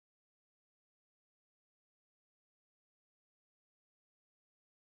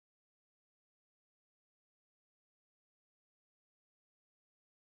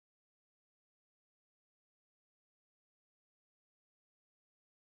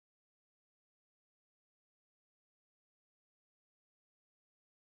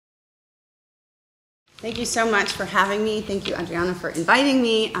Thank you so much for having me. Thank you, Adriana, for inviting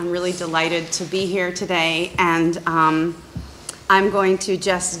me. I'm really delighted to be here today, and I'm going to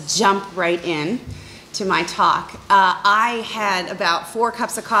just jump right in to my talk. I had about 4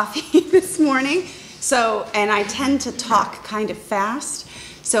 cups of coffee this morning, and I tend to talk kind of fast.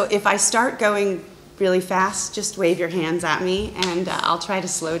 So if I start going really fast, just wave your hands at me, and I'll try to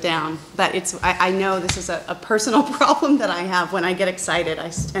slow down. But I know this is a personal problem that I have. When I get excited, I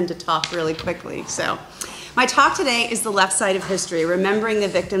tend to talk really quickly. So my talk today is The Left Side of History, Remembering the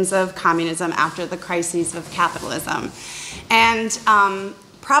Victims of Communism After the Crises of Capitalism. And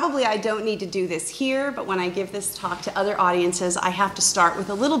probably I don't need to do this here, but when I give this talk to other audiences, I have to start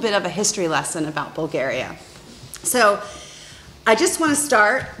with a little bit of a history lesson about Bulgaria. So I just want to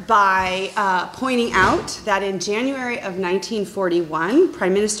start by pointing out that in January of 1941,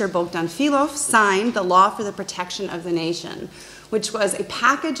 Prime Minister Bogdan Filov signed the Law for the Protection of the Nation, which was a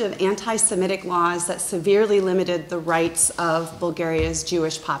package of anti-Semitic laws that severely limited the rights of Bulgaria's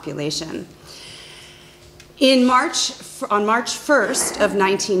Jewish population. On March 1st of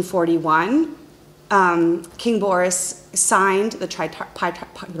 1941, King Boris signed the tripartite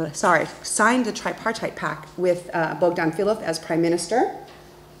pact with Bogdan Filov as prime minister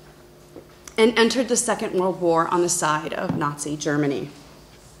and entered the Second World War on the side of Nazi Germany.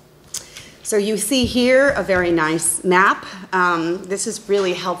 So you see here a very nice map. This is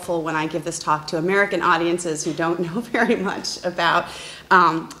really helpful when I give this talk to American audiences who don't know very much about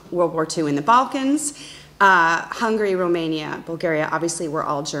World War II in the Balkans. Hungary, Romania, Bulgaria obviously were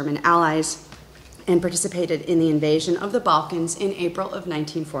all German allies and participated in the invasion of the Balkans in April of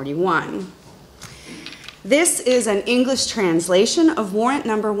 1941. This is an English translation of warrant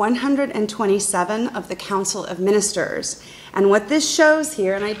number 127 of the Council of Ministers. And what this shows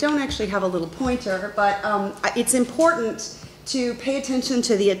here, and I don't actually have a little pointer, but it's important to pay attention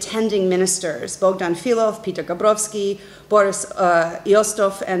to the attending ministers, Bogdan Filov, Peter Gabrovsky, Boris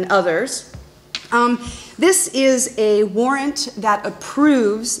Iostov, and others. This is a warrant that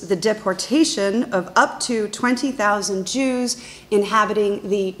approves the deportation of up to 20,000 Jews inhabiting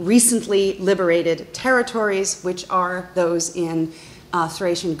the recently liberated territories, which are those in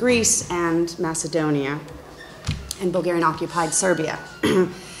Thracian Greece and Macedonia and Bulgarian-occupied Serbia.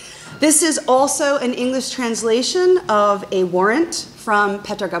 This is also an English translation of a warrant from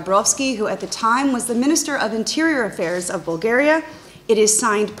Petr Gabrovsky, who at the time was the Minister of Interior Affairs of Bulgaria. It is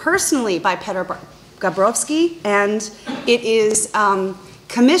signed personally by Petr Gabrovsky, and it is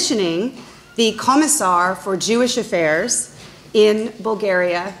commissioning the Commissar for Jewish Affairs in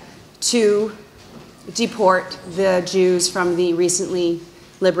Bulgaria to deport the Jews from the recently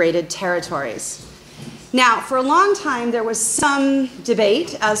liberated territories. Now, for a long time, there was some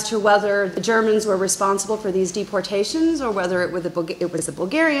debate as to whether the Germans were responsible for these deportations or whether it was the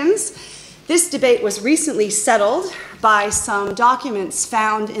Bulgarians. This debate was recently settled by some documents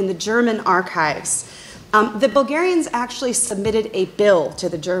found in the German archives. The Bulgarians actually submitted a bill to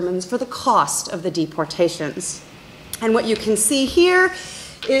the Germans for the cost of the deportations. And what you can see here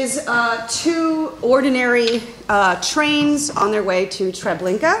is 2 ordinary trains on their way to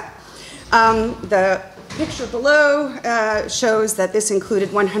Treblinka. The picture below shows that this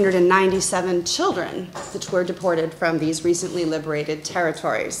included 197 children which were deported from these recently liberated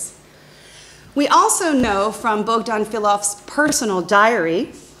territories. We also know from Bogdan Filov's personal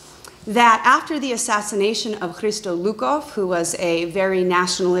diary that after the assassination of Hristo Lukov, who was a very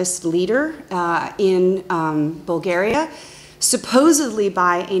nationalist leader in Bulgaria, supposedly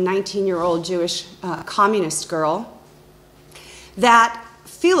by a 19-year-old Jewish communist girl, that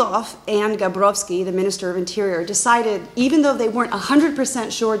Filov and Gabrovsky, the Minister of Interior, decided, even though they weren't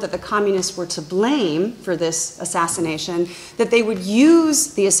 100% sure that the communists were to blame for this assassination, that they would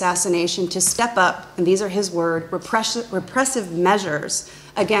use the assassination to step up, and these are his words, repressive measures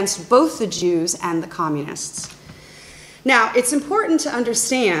against both the Jews and the communists. Now, it's important to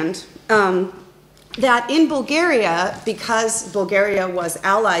understand that in Bulgaria, because Bulgaria was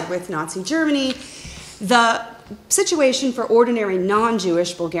allied with Nazi Germany, the situation for ordinary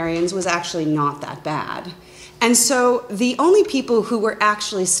non-Jewish Bulgarians was actually not that bad. And so the only people who were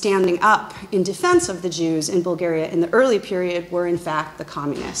actually standing up in defense of the Jews in Bulgaria in the early period were, in fact, the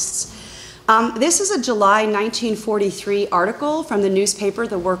communists. This is a July 1943 article from the newspaper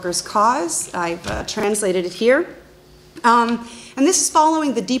The Workers' Cause. I've translated it here. And this is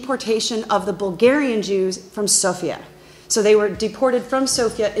following the deportation of the Bulgarian Jews from Sofia. So they were deported from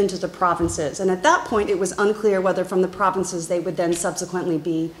Sofia into the provinces. And at that point, it was unclear whether from the provinces they would then subsequently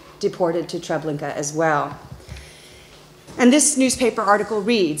be deported to Treblinka as well. And this newspaper article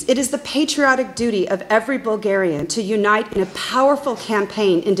reads, "It is the patriotic duty of every Bulgarian to unite in a powerful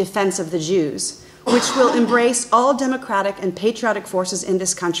campaign in defense of the Jews. which will embrace all democratic and patriotic forces in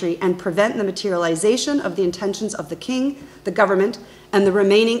this country and prevent the materialization of the intentions of the king, the government, and the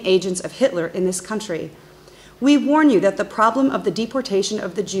remaining agents of Hitler in this country. We warn you that the problem of the deportation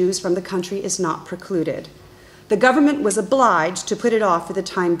of the Jews from the country is not precluded. The government was obliged to put it off for the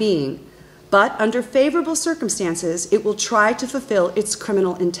time being, but under favorable circumstances, it will try to fulfill its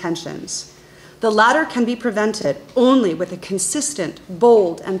criminal intentions. The latter can be prevented only with a consistent,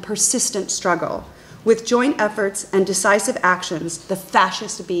 bold, and persistent struggle. With joint efforts and decisive actions, the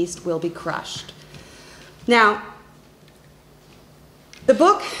fascist beast will be crushed. Now, the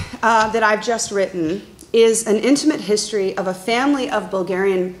book that I've just written is an intimate history of a family of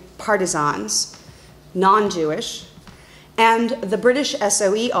Bulgarian partisans, non-Jewish, and the British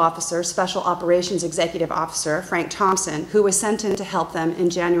SOE officer, Special Operations Executive Officer, Frank Thompson, who was sent in to help them in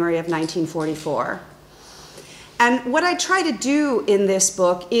January of 1944. And what I try to do in this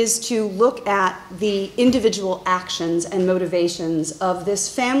book is to look at the individual actions and motivations of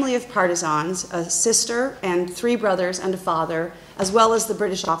this family of partisans, a sister and 3 brothers and a father, as well as the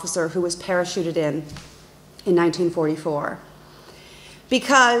British officer who was parachuted in 1944.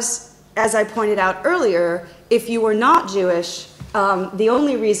 Because, as I pointed out earlier, if you were not Jewish, the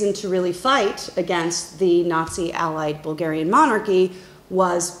only reason to really fight against the Nazi-allied Bulgarian monarchy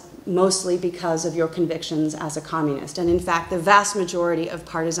was mostly because of your convictions as a communist. And in fact, the vast majority of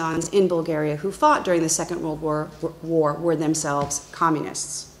partisans in Bulgaria who fought during the Second World War were themselves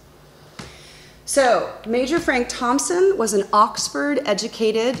communists. So, Major Frank Thompson was an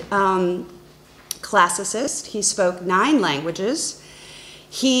Oxford-educated classicist. He spoke 9 languages.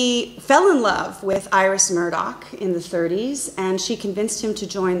 He fell in love with Iris Murdoch in the 30s, and she convinced him to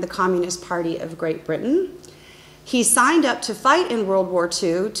join the Communist Party of Great Britain. He signed up to fight in World War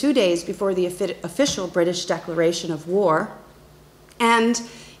II 2 days before the official British declaration of war. And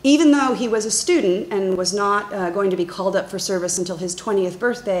even though he was a student and was not going to be called up for service until his 20th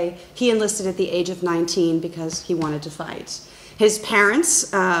birthday, he enlisted at the age of 19 because he wanted to fight. His parents,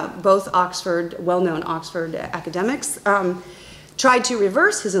 both Oxford, well-known Oxford academics, tried to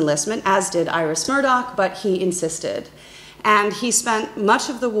reverse his enlistment, as did Iris Murdoch, but he insisted. And he spent much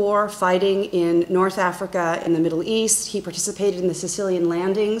of the war fighting in North Africa, in the Middle East. He participated in the Sicilian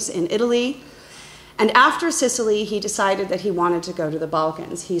landings in Italy. And after Sicily, he decided that he wanted to go to the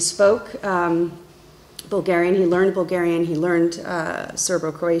Balkans. He spoke Bulgarian, he learned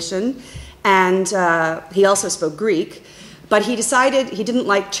Serbo-Croatian, and he also spoke Greek. But he decided he didn't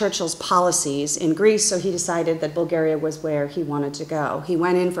like Churchill's policies in Greece, so he decided that Bulgaria was where he wanted to go. He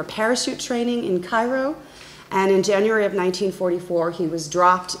went in for parachute training in Cairo, and in January of 1944, he was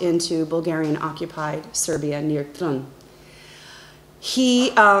dropped into Bulgarian-occupied Serbia near Trun.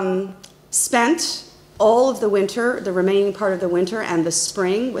 He spent all of the winter, the remaining part of the winter and the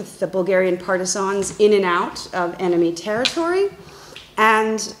spring, with the Bulgarian partisans in and out of enemy territory.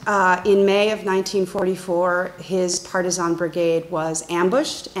 And in May of 1944, his partisan brigade was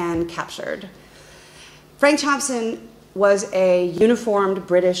ambushed and captured. Frank Thompson was a uniformed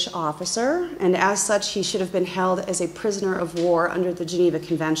British officer, and as such, he should have been held as a prisoner of war under the Geneva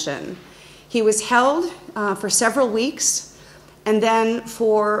Convention. He was held for several weeks, and then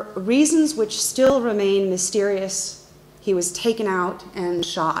for reasons which still remain mysterious, he was taken out and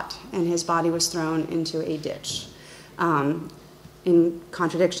shot, and his body was thrown into a ditch. In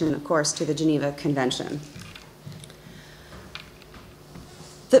contradiction, of course, to the Geneva Convention.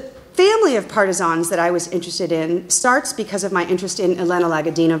 The family of partisans that I was interested in starts because of my interest in Elena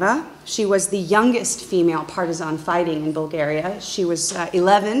Lagodinova. She was the youngest female partisan fighting in Bulgaria. She was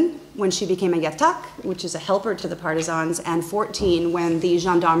 11 when she became a yatak, which is a helper to the partisans, and 14 when the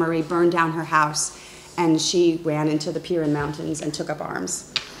gendarmerie burned down her house and she ran into the Pirin Mountains and took up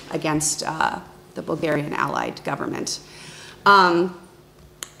arms against the Bulgarian allied government.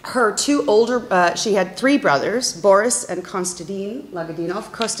 Her 2 older, she had 3 brothers, Boris and Konstantin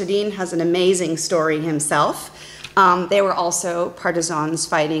Lagodinov. Konstantin has an amazing story himself. They were also partisans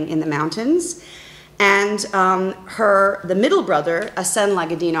fighting in the mountains. And the middle brother, Asen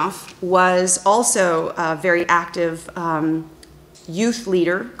Lagodinov, was also a very active youth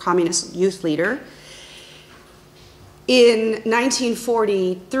leader, communist youth leader. In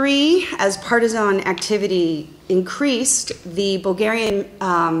 1943, as partisan activity increased, the Bulgarian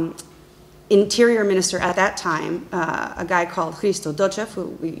interior minister at that time, a guy called Hristo Dochev,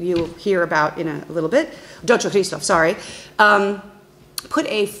 who you'll hear about in a little bit, Docho Hristov, sorry, put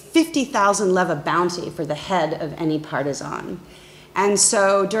a 50,000 leva bounty for the head of any partisan. And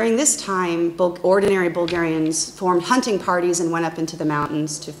so during this time, ordinary Bulgarians formed hunting parties and went up into the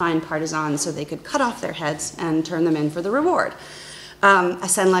mountains to find partisans so they could cut off their heads and turn them in for the reward.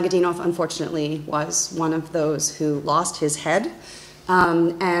 Asen Lagodinov, unfortunately, was one of those who lost his head.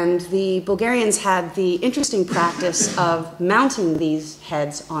 And the Bulgarians had the interesting practice of mounting these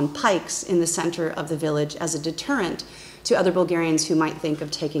heads on pikes in the center of the village as a deterrent to other Bulgarians who might think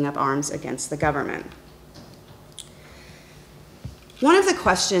of taking up arms against the government. One of the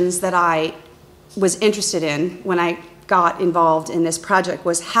questions that I was interested in when I got involved in this project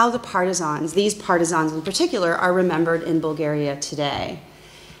was how the partisans, these partisans in particular, are remembered in Bulgaria today.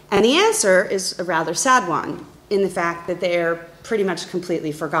 And the answer is a rather sad one, in the fact that they're pretty much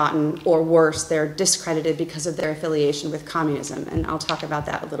completely forgotten, or worse, they're discredited because of their affiliation with communism, and I'll talk about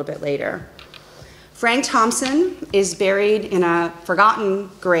that a little bit later. Frank Thompson is buried in a forgotten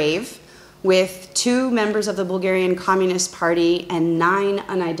grave with 2 members of the Bulgarian Communist Party and 9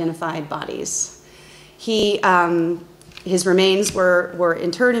 unidentified bodies. His remains were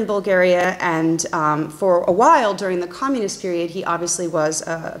interred in Bulgaria, and for a while during the communist period, he obviously was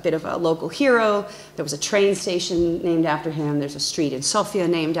a bit of a local hero. There was a train station named after him. There's a street in Sofia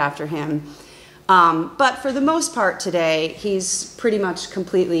named after him. But for the most part today, he's pretty much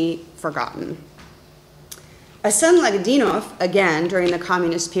completely forgotten. Asen Lagodinov, again, during the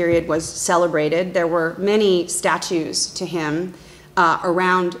communist period, was celebrated. There were many statues to him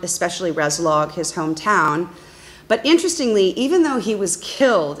around, especially Rezlog, his hometown. But interestingly, even though he was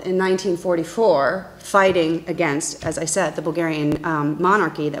killed in 1944, fighting against, as I said, the Bulgarian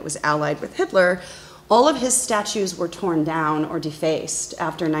monarchy that was allied with Hitler, all of his statues were torn down or defaced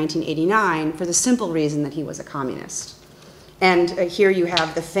after 1989 for the simple reason that he was a communist. And here you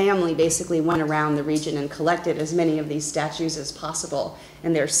have the family basically went around the region and collected as many of these statues as possible,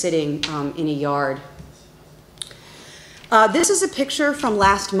 and they're sitting in a yard. This is a picture from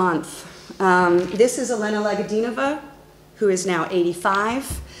last month. This is Elena Lagodinova, who is now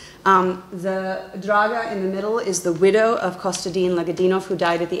 85. The Draga in the middle is the widow of Kostadin Lagodinov, who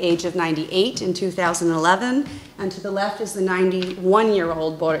died at the age of 98 in 2011. And to the left is the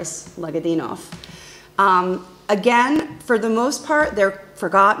 91-year-old Boris Lagodinov. Again, for the most part, they're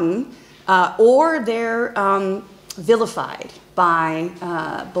forgotten or they're vilified by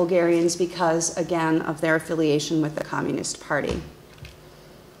Bulgarians because, again, of their affiliation with the Communist Party.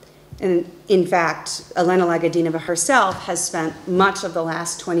 And in fact, Elena Lagodinova herself has spent much of the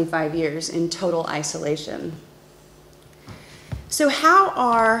last 25 years in total isolation. So how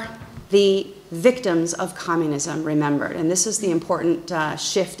are the victims of communism remembered? And this is the important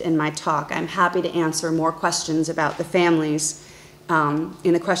shift in my talk. I'm happy to answer more questions about the families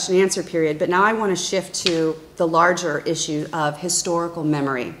in the question and answer period, but now I want to shift to the larger issue of historical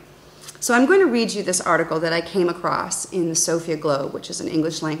memory. So I'm going to read you this article that I came across in the Sofia Globe, which is an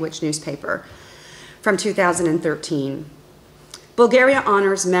English language newspaper, from 2013. Bulgaria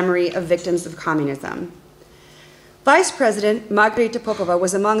honors memory of victims of communism. Vice President Margarita Popova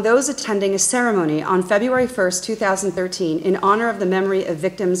was among those attending a ceremony on February 1st, 2013, in honor of the memory of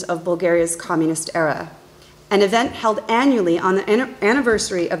victims of Bulgaria's communist era, an event held annually on the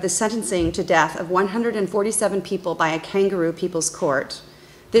anniversary of the sentencing to death of 147 people by a kangaroo people's court.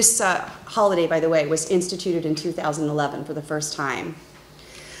 This holiday, by the way, was instituted in 2011 for the first time.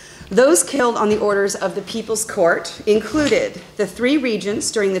 Those killed on the orders of the People's Court included the 3 regents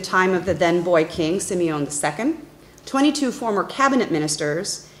during the time of the then boy king, Simeon II, 22 former cabinet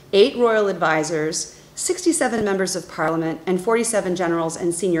ministers, 8 royal advisors, 67 members of parliament, and 47 generals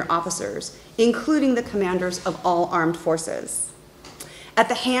and senior officers, including the commanders of all armed forces. At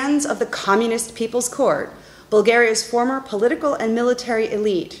the hands of the Communist People's Court, Bulgaria's former political and military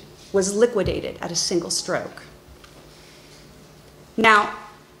elite was liquidated at a single stroke. Now,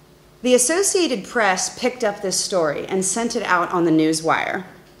 the Associated Press picked up this story and sent it out on the newswire.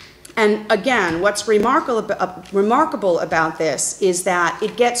 And again, what's remarkable about this is that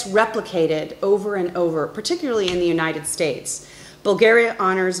it gets replicated over and over, particularly in the United States. Bulgaria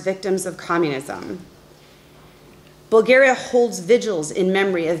honors victims of communism. Bulgaria holds vigils in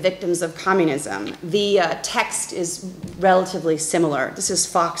memory of victims of communism. The text is relatively similar. This is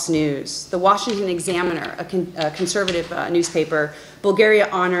Fox News. The Washington Examiner, a conservative newspaper, Bulgaria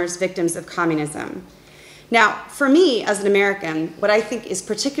honors victims of communism. Now, for me, as an American, what I think is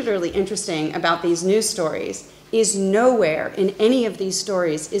particularly interesting about these news stories is nowhere in any of these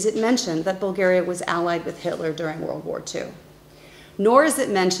stories is it mentioned that Bulgaria was allied with Hitler during World War II. Nor is it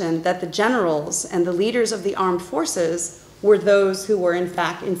mentioned that the generals and the leaders of the armed forces were those who were in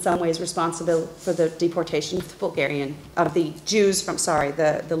fact in some ways responsible for the deportation of the Jews from,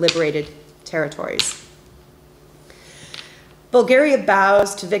 the liberated territories. Bulgaria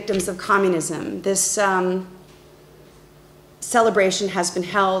bows to victims of communism. This celebration has been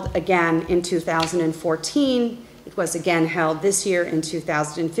held again in 2014 It was again held this year in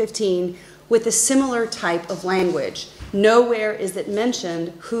 2015 with a similar type of language. Nowhere is it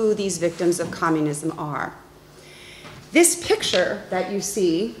mentioned who these victims of communism are. This picture that you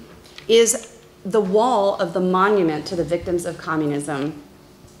see is the wall of the monument to the victims of communism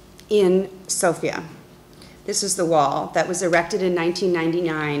in Sofia. This is the wall that was erected in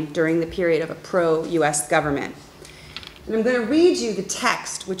 1999 during the period of a pro-US government. And I'm going to read you the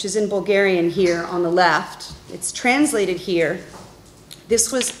text, which is in Bulgarian here on the left. It's translated here.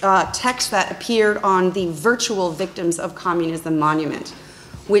 This was text that appeared on the virtual Victims of Communism monument,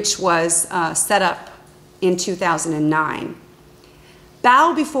 which was set up in 2009.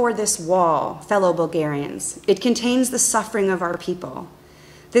 Bow before this wall, fellow Bulgarians. It contains the suffering of our people.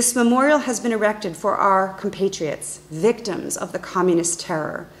 This memorial has been erected for our compatriots, victims of the communist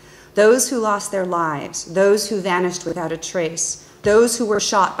terror, those who lost their lives, those who vanished without a trace, those who were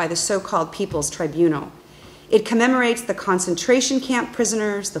shot by the so-called People's Tribunal. It commemorates the concentration camp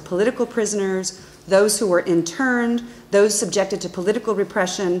prisoners, the political prisoners, those who were interned, those subjected to political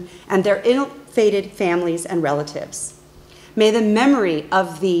repression, and their ill-fated families and relatives. May the memory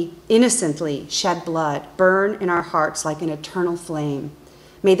of the innocently shed blood burn in our hearts like an eternal flame.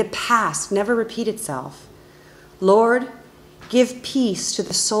 May the past never repeat itself. Lord, give peace to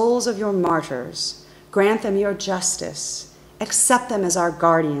the souls of your martyrs. Grant them your justice. Accept them as our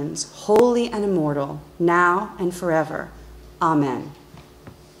guardians, holy and immortal, now and forever. Amen.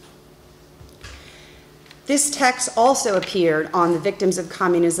 This text also appeared on the Victims of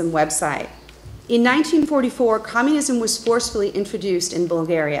Communism website. In 1944, communism was forcefully introduced in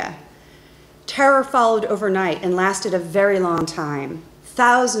Bulgaria. Terror followed overnight and lasted a very long time.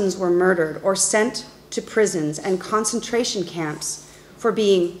 Thousands were murdered or sent to prisons and concentration camps for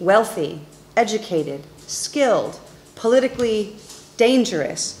being wealthy, educated, skilled, politically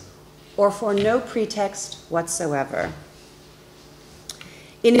dangerous, or for no pretext whatsoever.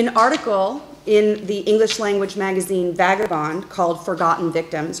 In an article in the English language magazine Vagabond called Forgotten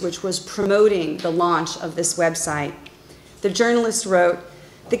Victims, which was promoting the launch of this website, the journalist wrote,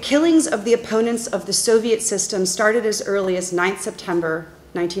 "The killings of the opponents of the Soviet system started as early as 9th September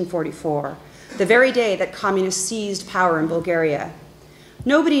 1944, the very day that communists seized power in Bulgaria.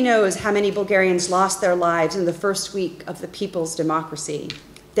 Nobody knows how many Bulgarians lost their lives in the first week of the people's democracy,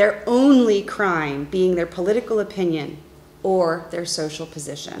 their only crime being their political opinion or their social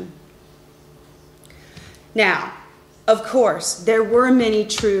position." Now, of course, there were many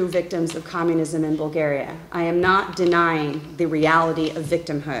true victims of communism in Bulgaria. I am not denying the reality of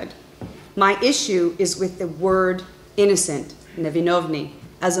victimhood. My issue is with the word innocent, nevinovny,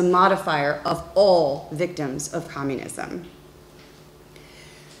 as a modifier of all victims of communism.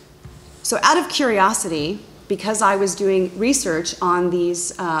 So out of curiosity, because I was doing research on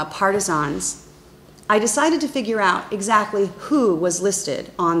these partisans, I decided to figure out exactly who was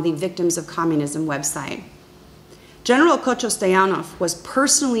listed on the Victims of Communism website. General Kocho-Stoyanov was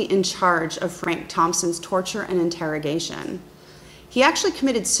personally in charge of Frank Thompson's torture and interrogation. He actually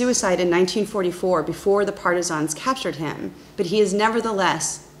committed suicide in 1944 before the partisans captured him, but he is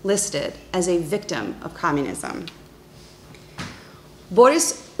nevertheless listed as a victim of communism.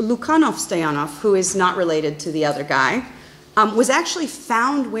 Boris Lukhanov-Stoyanov, who is not related to the other guy, was actually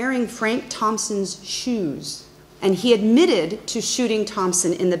found wearing Frank Thompson's shoes, and he admitted to shooting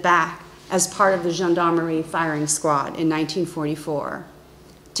Thompson in the back as part of the gendarmerie firing squad in 1944.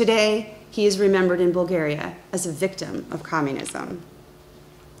 Today, he is remembered in Bulgaria as a victim of communism.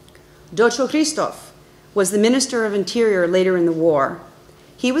 Docho Christov was the Minister of Interior later in the war.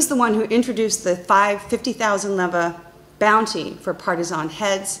 He was the one who introduced the 50,000 leva bounty for partisan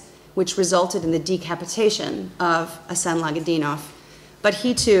heads, which resulted in the decapitation of Asen Lagodinov. But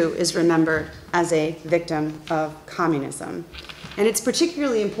he too is remembered as a victim of communism. And it's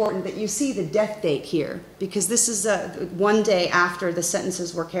particularly important that you see the death date here, because this is one day after the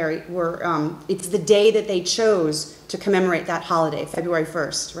sentences were carried. It's the day that they chose to commemorate that holiday, February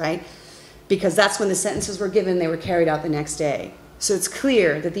 1st, right? Because that's when the sentences were given. They were carried out the next day. So it's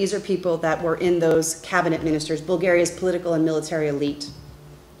clear that these are people that were in those cabinet ministers, Bulgaria's political and military elite.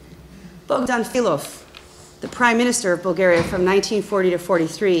 Bogdan Filov, the Prime Minister of Bulgaria from 1940 to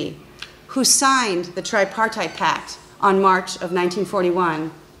 43, who signed the Tripartite Pact on March of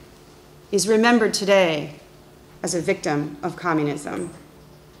 1941, is remembered today as a victim of communism.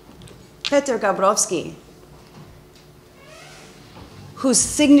 Petr Gabrovsky, whose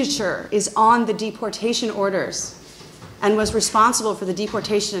signature is on the deportation orders and was responsible for the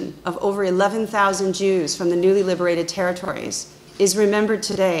deportation of over 11,000 Jews from the newly liberated territories, is remembered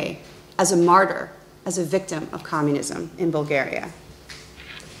today as a martyr, as a victim of communism in Bulgaria.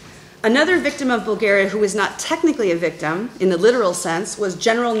 Another victim of Bulgaria who was not technically a victim in the literal sense was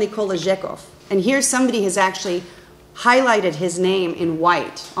General Nikola Zhekov. And here somebody has actually highlighted his name in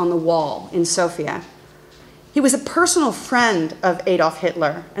white on the wall in Sofia. He was a personal friend of Adolf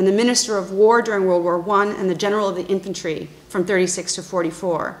Hitler and the Minister of War during World War I and the General of the Infantry from 36 to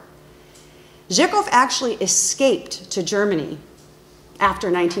 44. Zhekov actually escaped to Germany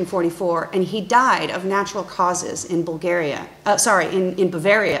after 1944, and he died of natural causes in Bavaria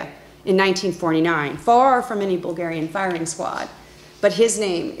in 1949, far from any Bulgarian firing squad. But his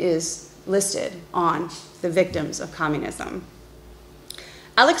name is listed on the victims of communism.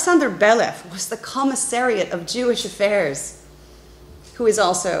 Alexander Belev was the Commissariat of Jewish Affairs, who is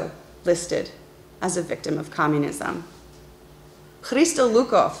also listed as a victim of communism. Hristo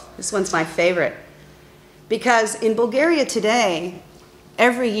Lukov, this one's my favorite, because in Bulgaria today,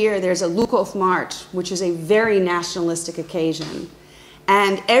 every year there's a Lukov March, which is a very nationalistic occasion.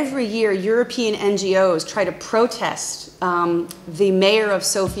 And every year, European NGOs try to protest the mayor of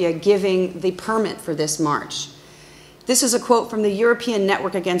Sofia giving the permit for this march. This is a quote from the European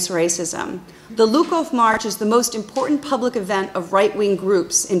Network Against Racism. The Lukov March is the most important public event of right-wing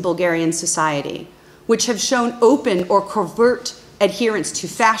groups in Bulgarian society, which have shown open or covert adherence to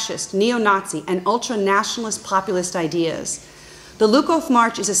fascist, neo-Nazi, and ultra-nationalist populist ideas. The Lukov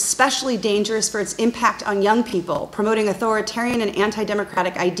March is especially dangerous for its impact on young people, promoting authoritarian and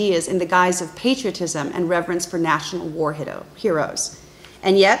anti-democratic ideas in the guise of patriotism and reverence for national war heroes.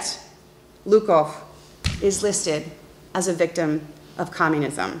 And yet, Lukov is listed as a victim of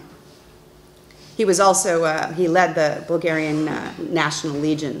communism. He was also, he led the Bulgarian National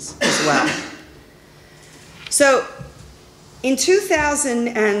Legions as well. So, in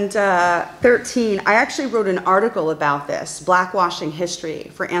 2013, I actually wrote an article about this, blackwashing history,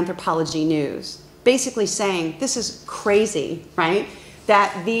 for Anthropology News, basically saying this is crazy, right?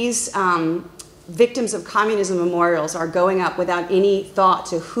 That these victims of communism memorials are going up without any thought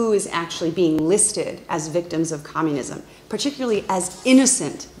to who is actually being listed as victims of communism, particularly as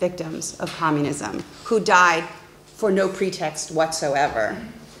innocent victims of communism who died for no pretext whatsoever.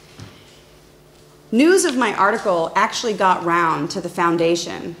 News of my article actually got round to the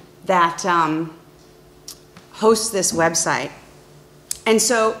foundation that hosts this website. And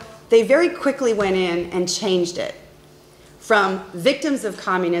so they very quickly went in and changed it from victims of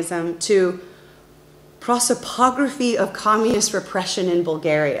communism to prosopography of communist repression in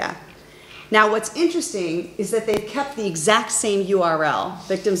Bulgaria. Now, what's interesting is that they've kept the exact same URL,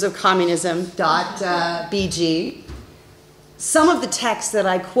 victimsofcommunism.bg. Some of the text that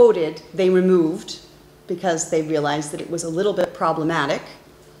I quoted, they removed because they realized that it was a little bit problematic.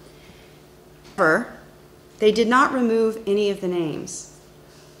 However, they did not remove any of the names.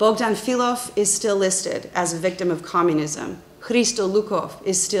 Bogdan Filov is still listed as a victim of communism. Hristo Lukov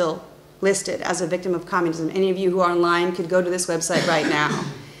is still listed as a victim of communism. Any of you who are online could go to this website right now.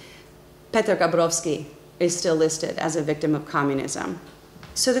 Petr Gabrovsky is still listed as a victim of communism.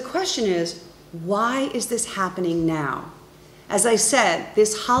 So the question is, why is this happening now? As I said,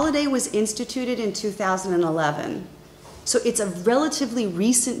 this holiday was instituted in 2011. So it's a relatively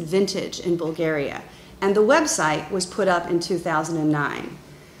recent vintage in Bulgaria. And the website was put up in 2009.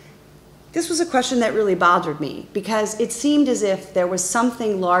 This was a question that really bothered me because it seemed as if there was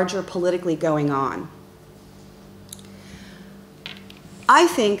something larger politically going on. I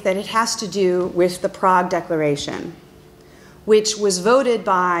think that it has to do with the Prague Declaration, which was voted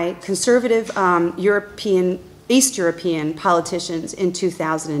by conservative East European politicians in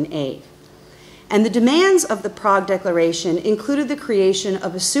 2008. And the demands of the Prague Declaration included the creation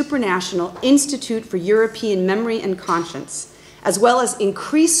of a supranational Institute for European Memory and Conscience, as well as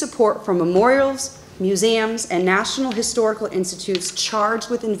increased support for memorials, museums, and national historical institutes charged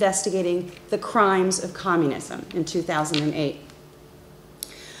with investigating the crimes of communism in 2008.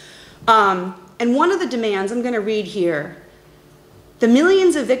 And one of the demands, I'm going to read here, the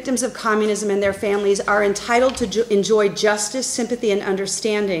millions of victims of communism and their families are entitled to enjoy justice, sympathy, and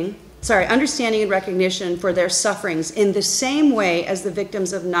understanding and recognition for their sufferings in the same way as the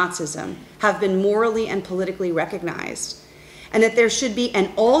victims of Nazism have been morally and politically recognized. And that there should be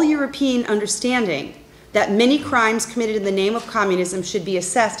an all-European understanding that many crimes committed in the name of communism should be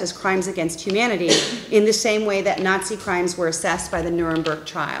assessed as crimes against humanity in the same way that Nazi crimes were assessed by the Nuremberg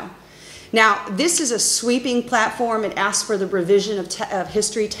trial. Now, this is a sweeping platform. It asks for the revision of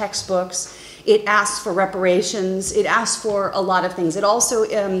history textbooks. It asks for reparations. It asks for a lot of things. It also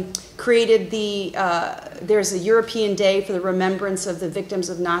created there's a European Day for the remembrance of the victims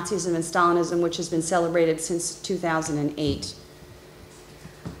of Nazism and Stalinism, which has been celebrated since 2008.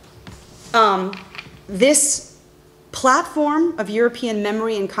 This Platform of European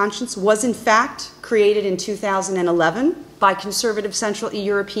Memory and Conscience was in fact created in 2011 by conservative Central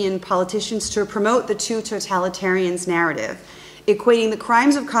European politicians to promote the two totalitarians narrative, equating the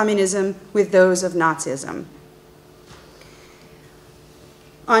crimes of communism with those of Nazism.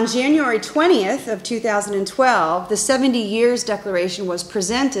 On January 20th of 2012, the 70 Years Declaration was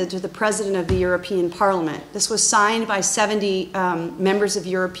presented to the President of the European Parliament. This was signed by 70 members of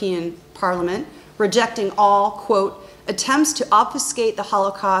European Parliament, rejecting all, quote, attempts to obfuscate the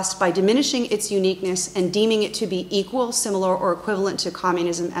Holocaust by diminishing its uniqueness and deeming it to be equal, similar, or equivalent to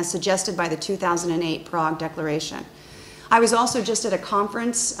communism as suggested by the 2008 Prague Declaration. I was also just at a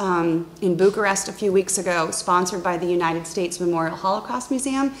conference in Bucharest a few weeks ago, sponsored by the United States Memorial Holocaust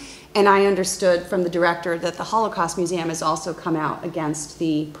Museum, and I understood from the director that the Holocaust Museum has also come out against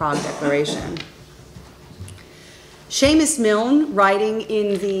the Prague Declaration. Seamus Milne, writing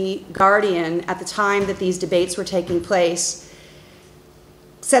in The Guardian at the time that these debates were taking place,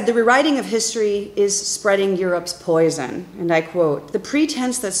 said the rewriting of history is spreading Europe's poison. And I quote, the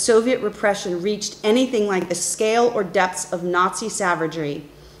pretense that Soviet repression reached anything like the scale or depths of Nazi savagery,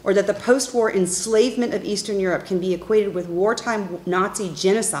 or that the post-war enslavement of Eastern Europe can be equated with wartime Nazi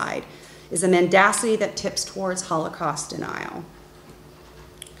genocide, is a mendacity that tips towards Holocaust denial.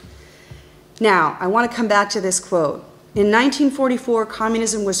 Now, I want to come back to this quote. In 1944,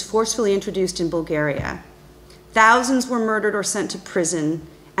 communism was forcefully introduced in Bulgaria. Thousands were murdered or sent to prison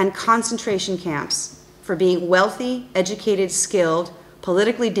and concentration camps for being wealthy, educated, skilled,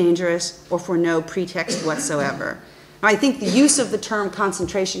 politically dangerous, or for no pretext whatsoever. Now, I think the use of the term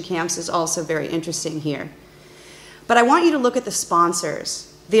concentration camps is also very interesting here. But I want you to look at the sponsors.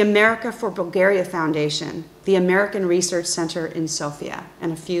 The America for Bulgaria Foundation, the American Research Center in Sofia,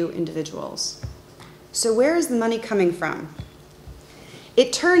 and a few individuals. So where is the money coming from?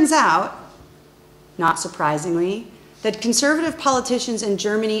 It turns out, not surprisingly, that conservative politicians in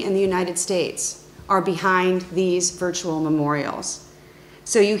Germany and the United States are behind these virtual memorials.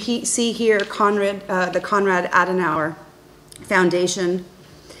 So you see here the Konrad Adenauer Foundation.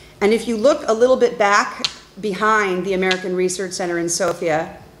 And if you look a little bit back behind the American Research Center in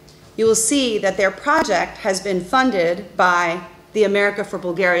Sofia, you will see that their project has been funded by the America for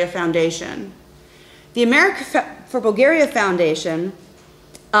Bulgaria Foundation. The America for Bulgaria Foundation,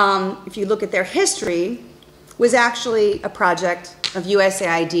 if you look at their history, was actually a project of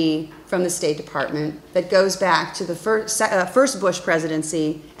USAID from the State Department that goes back to the first Bush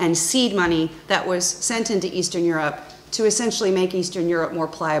presidency and seed money that was sent into Eastern Europe to essentially make Eastern Europe more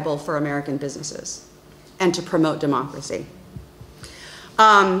pliable for American businesses and to promote democracy.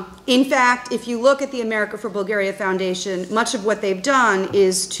 In fact, if you look at the America for Bulgaria Foundation, much of what they've done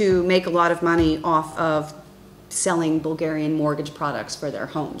is to make a lot of money off of selling Bulgarian mortgage products for their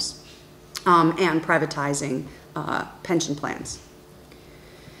homes and privatizing pension plans.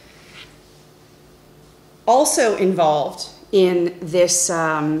 Also involved in this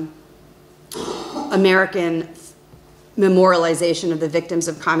American memorialization of the victims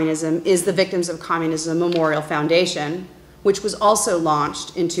of communism is the Victims of Communism Memorial Foundation, which was also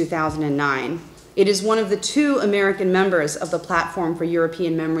launched in 2009. It is one of the two American members of the Platform for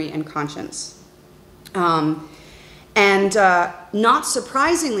European Memory and Conscience. Not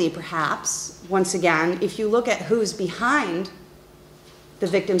surprisingly, perhaps, once again, if you look at who's behind the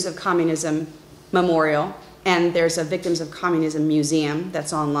Victims of Communism Memorial, and there's a Victims of Communism Museum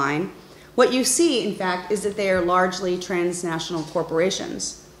that's online, what you see, in fact, is that they are largely transnational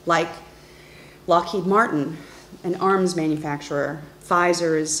corporations, like Lockheed Martin, an arms manufacturer,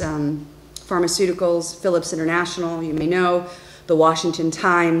 Pfizer's Pharmaceuticals, Philips International, you may know, the Washington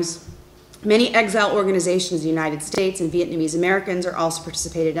Times. Many exile organizations in the United States and Vietnamese Americans are also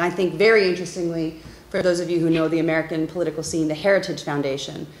participated. And I think very interestingly, for those of you who know the American political scene, the Heritage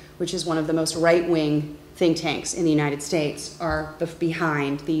Foundation, which is one of the most right-wing think tanks in the United States, are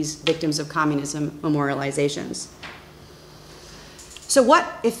behind these Victims of Communism memorializations. So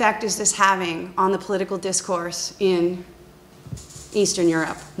what effect is this having on the political discourse in Eastern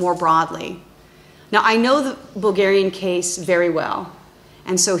Europe more broadly? Now, I know the Bulgarian case very well,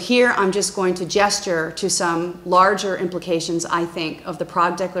 and so here I'm just going to gesture to some larger implications, I think, of the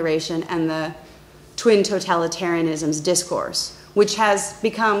Prague Declaration and the twin totalitarianisms discourse, which has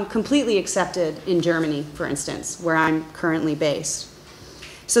become completely accepted in Germany, for instance, where I'm currently based.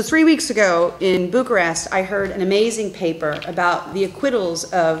 So 3 weeks ago in Bucharest, I heard an amazing paper about the acquittals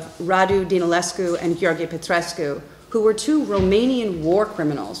of Radu Dinilescu and Gheorghe Petrescu, who were two Romanian war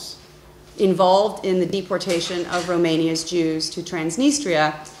criminals involved in the deportation of Romania's Jews to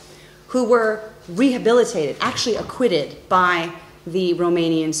Transnistria, who were rehabilitated, actually acquitted by the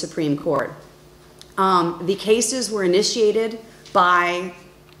Romanian Supreme Court. The cases were initiated by,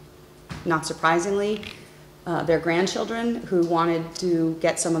 not surprisingly, their grandchildren who wanted to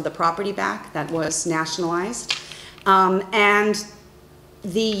get some of the property back that was nationalized. And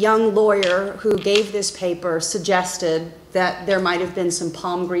the young lawyer who gave this paper suggested that there might have been some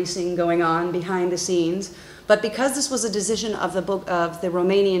palm greasing going on behind the scenes. But because this was a decision of the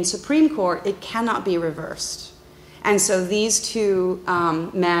Romanian Supreme Court, it cannot be reversed. And so these two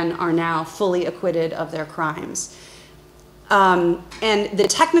men are now fully acquitted of their crimes. And the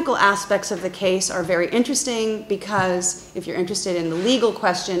technical aspects of the case are very interesting because if you're interested in the legal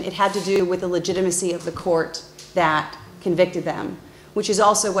question, it had to do with the legitimacy of the court that convicted them, which is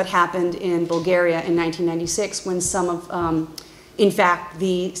also what happened in Bulgaria in 1996 when some of, in fact,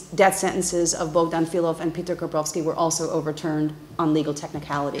 the death sentences of Bogdan Filov and Peter Grabowski were also overturned on legal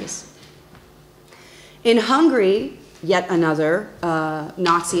technicalities. In Hungary, yet another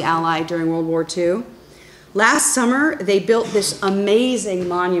Nazi ally during World War II, last summer they built this amazing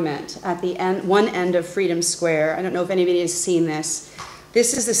monument at the one end of Freedom Square. I don't know if anybody has seen this.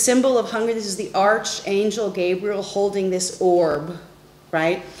 This is the symbol of Hungary. This is the Archangel Gabriel holding this orb,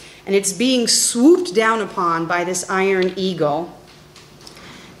 right? And it's being swooped down upon by this iron eagle.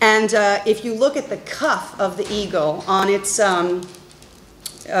 And if you look at the cuff of the eagle on its, what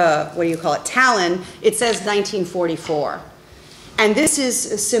do you call it, talon, it says 1944. And this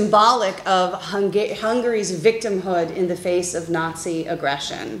is symbolic of Hungary's victimhood in the face of Nazi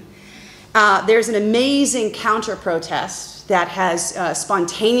aggression. There's an amazing counter-protest that has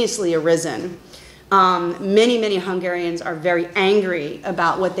spontaneously arisen. Many Hungarians are very angry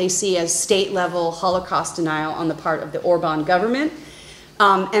about what they see as state-level Holocaust denial on the part of the Orbán government.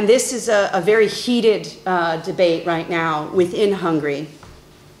 And this is a very heated debate right now within Hungary.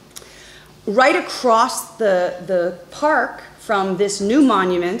 Right across the park from this new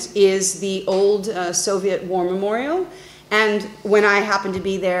monument is the old Soviet War Memorial. And when I happened to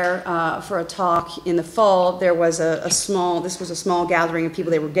be there for a talk in the fall, there was this was a small gathering of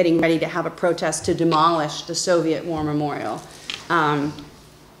people. They were getting ready to have a protest to demolish the Soviet War Memorial,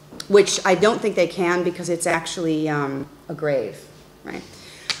 which I don't think they can because it's actually a grave, right?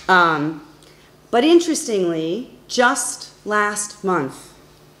 But interestingly, just last month,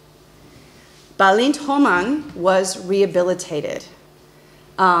 Bálint Homan was rehabilitated.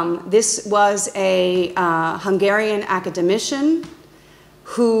 This was a Hungarian academician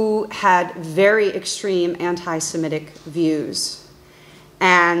who had very extreme anti-Semitic views.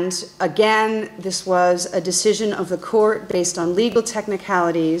 And again, this was a decision of the court based on legal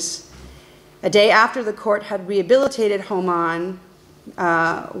technicalities. A day after the court had rehabilitated Homan,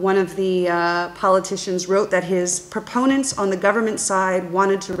 one of the politicians wrote that his proponents on the government side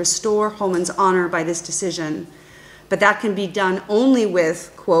wanted to restore Homan's honor by this decision. But that can be done only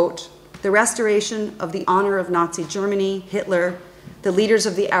with, quote, the restoration of the honor of Nazi Germany, Hitler, the leaders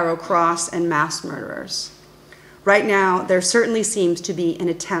of the Arrow Cross, and mass murderers. Right now, there certainly seems to be an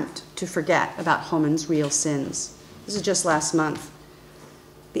attempt to forget about Homan's real sins. This is just last month.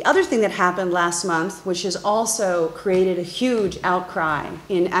 The other thing that happened last month, which has also created a huge outcry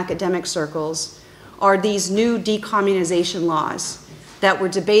in academic circles, are these new decommunization laws that were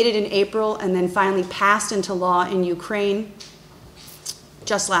debated in April and then finally passed into law in Ukraine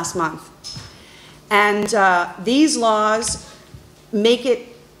just last month. And these laws make it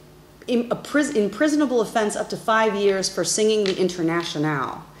imprisonable offense up to 5 years for singing the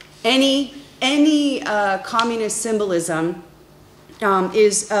Internationale. Any communist symbolism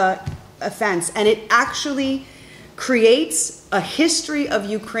is offense, and it actually creates a history of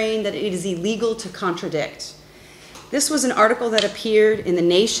Ukraine that it is illegal to contradict. This was an article that appeared in The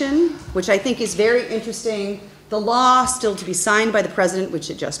Nation, which I think is very interesting. The law, still to be signed by the president, which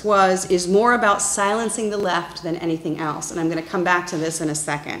it just was, is more about silencing the left than anything else, and I'm going to come back to this in a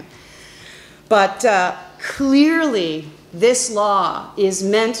second. But clearly, this law is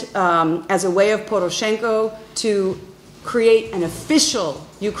meant as a way of Poroshenko to create an official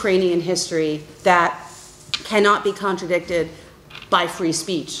Ukrainian history that cannot be contradicted by free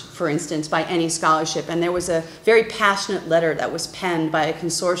speech, for instance, by any scholarship. And there was a very passionate letter that was penned by a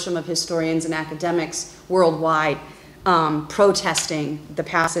consortium of historians and academics worldwide protesting the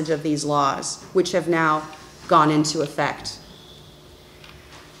passage of these laws, which have now gone into effect.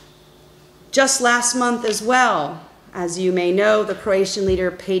 Just last month as well, as you may know, the Croatian leader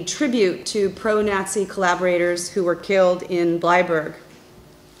paid tribute to pro-Nazi collaborators who were killed in Bleiburg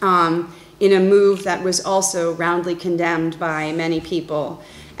in a move that was also roundly condemned by many people.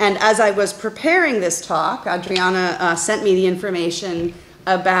 And as I was preparing this talk, Adriana sent me the information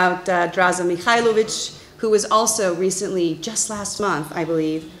about Draza Mihailovic, who was also recently, just last month, I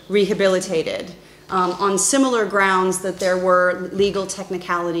believe, rehabilitated on similar grounds that there were legal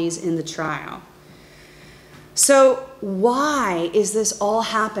technicalities in the trial. So why is this all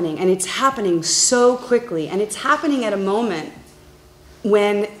happening? And it's happening so quickly, and it's happening at a moment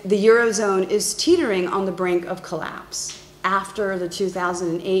when the Eurozone is teetering on the brink of collapse after the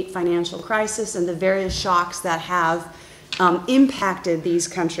 2008 financial crisis and the various shocks that have impacted these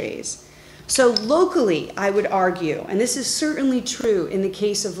countries. So locally, I would argue, and this is certainly true in the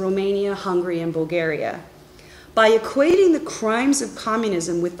case of Romania, Hungary, and Bulgaria, by equating the crimes of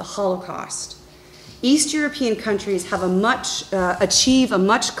communism with the Holocaust, East European countries have achieve a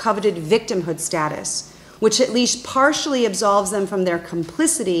much coveted victimhood status, which at least partially absolves them from their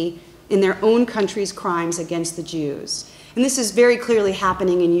complicity in their own country's crimes against the Jews. And this is very clearly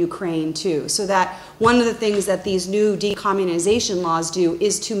happening in Ukraine too, so that one of the things that these new decommunization laws do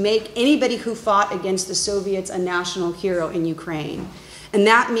is to make anybody who fought against the Soviets a national hero in Ukraine. And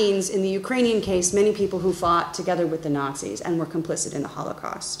that means, in the Ukrainian case, many people who fought together with the Nazis and were complicit in the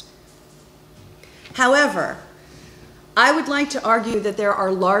Holocaust. However, I would like to argue that there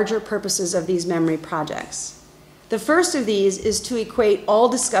are larger purposes of these memory projects. The first of these is to equate all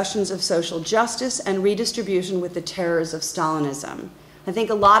discussions of social justice and redistribution with the terrors of Stalinism. I think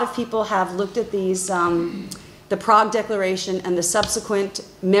a lot of people have looked at these, the Prague Declaration and the subsequent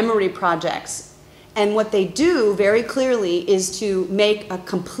memory projects, and what they do very clearly is to make a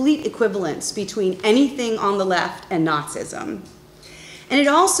complete equivalence between anything on the left and Nazism. And it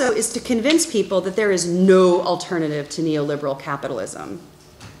also is to convince people that there is no alternative to neoliberal capitalism.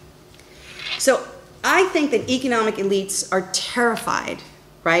 So I think that economic elites are terrified,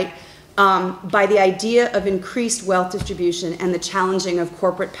 right, by the idea of increased wealth distribution and the challenging of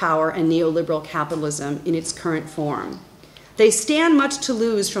corporate power and neoliberal capitalism in its current form. They stand much to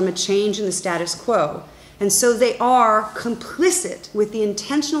lose from a change in the status quo, and so they are complicit with the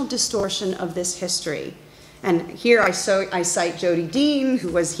intentional distortion of this history. And here I cite Jody Dean,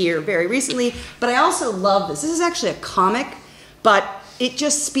 who was here very recently, but I also love this. This is actually a comic, but it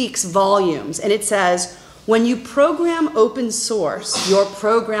just speaks volumes. And it says, when you program open source, you're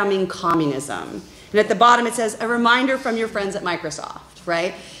programming communism. And at the bottom it says, a reminder from your friends at Microsoft,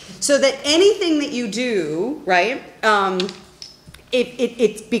 right? So that anything that you do, right,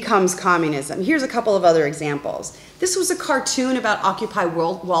 it becomes communism. Here's a couple of other examples. This was a cartoon about Occupy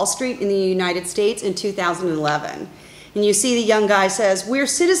Wall Street in the United States in 2011. And you see the young guy says, we're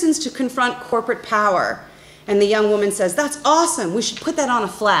citizens to confront corporate power. And the young woman says, that's awesome, we should put that on a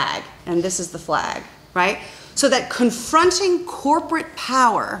flag. And this is the flag, right? So that confronting corporate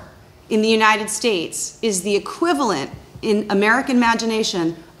power in the United States is the equivalent in American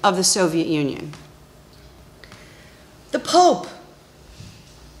imagination of the Soviet Union. The Pope.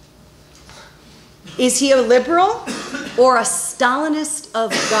 Is he a liberal or a Stalinist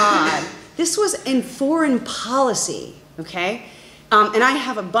of God? This was in foreign policy, okay? And I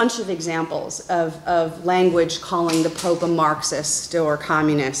have a bunch of examples of language calling the Pope a Marxist or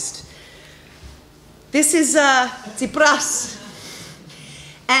communist. This is Tsipras.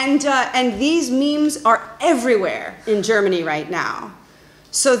 And these memes are everywhere in Germany right now.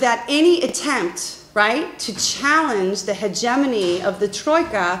 So that any attempt, right, to challenge the hegemony of the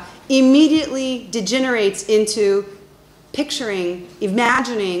Troika immediately degenerates into picturing,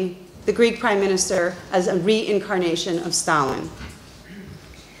 imagining the Greek Prime Minister as a reincarnation of Stalin.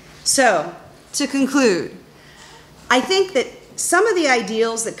 So, to conclude, I think that some of the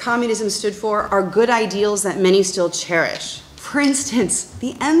ideals that communism stood for are good ideals that many still cherish. For instance,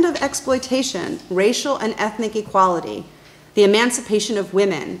 the end of exploitation, racial and ethnic equality, the emancipation of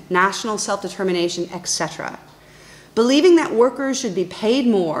women, national self-determination, etc. Believing that workers should be paid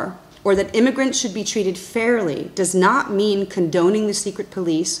more or that immigrants should be treated fairly does not mean condoning the secret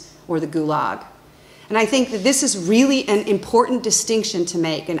police or the gulag. And I think that this is really an important distinction to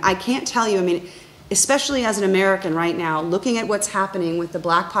make. And I can't tell you, I mean, especially as an American right now, looking at what's happening with the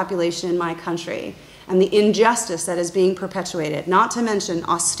black population in my country and the injustice that is being perpetuated, not to mention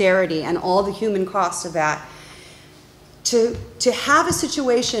austerity and all the human costs of that, to have a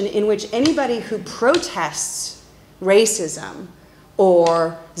situation in which anybody who protests racism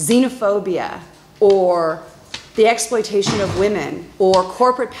or xenophobia or the exploitation of women or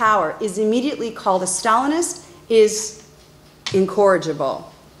corporate power is immediately called a Stalinist is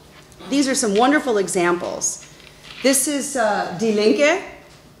incorrigible. These are some wonderful examples. This is Die Linke,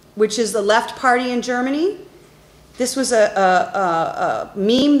 which is the left party in Germany. This was a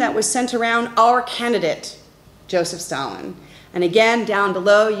meme that was sent around, our candidate, Joseph Stalin. And again, down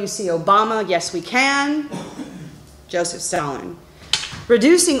below, you see Obama, yes we can, Joseph Stalin.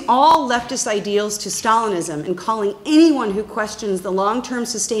 Reducing all leftist ideals to Stalinism and calling anyone who questions the long-term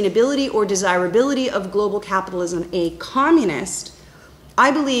sustainability or desirability of global capitalism a communist,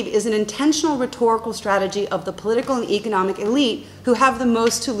 I believe, is an intentional rhetorical strategy of the political and economic elite who have the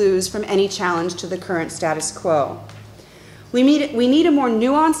most to lose from any challenge to the current status quo. We need a more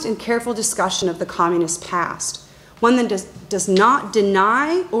nuanced and careful discussion of the communist past, one that does not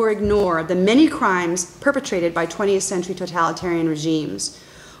deny or ignore the many crimes perpetrated by 20th century totalitarian regimes,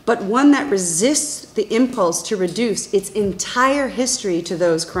 but one that resists the impulse to reduce its entire history to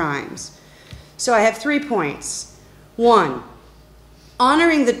those crimes. So I have 3 points. 1,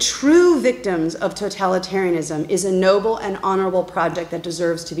 honoring the true victims of totalitarianism is a noble and honorable project that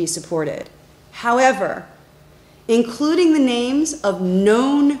deserves to be supported. However, including the names of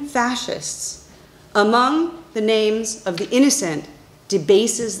known fascists among the names of the innocent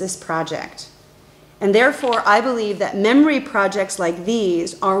debases this project. And therefore, I believe that memory projects like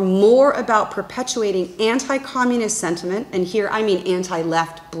these are more about perpetuating anti-communist sentiment, and here I mean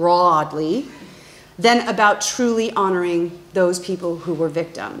anti-left broadly, than about truly honoring those people who were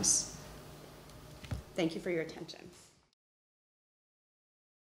victims. Thank you for your attention.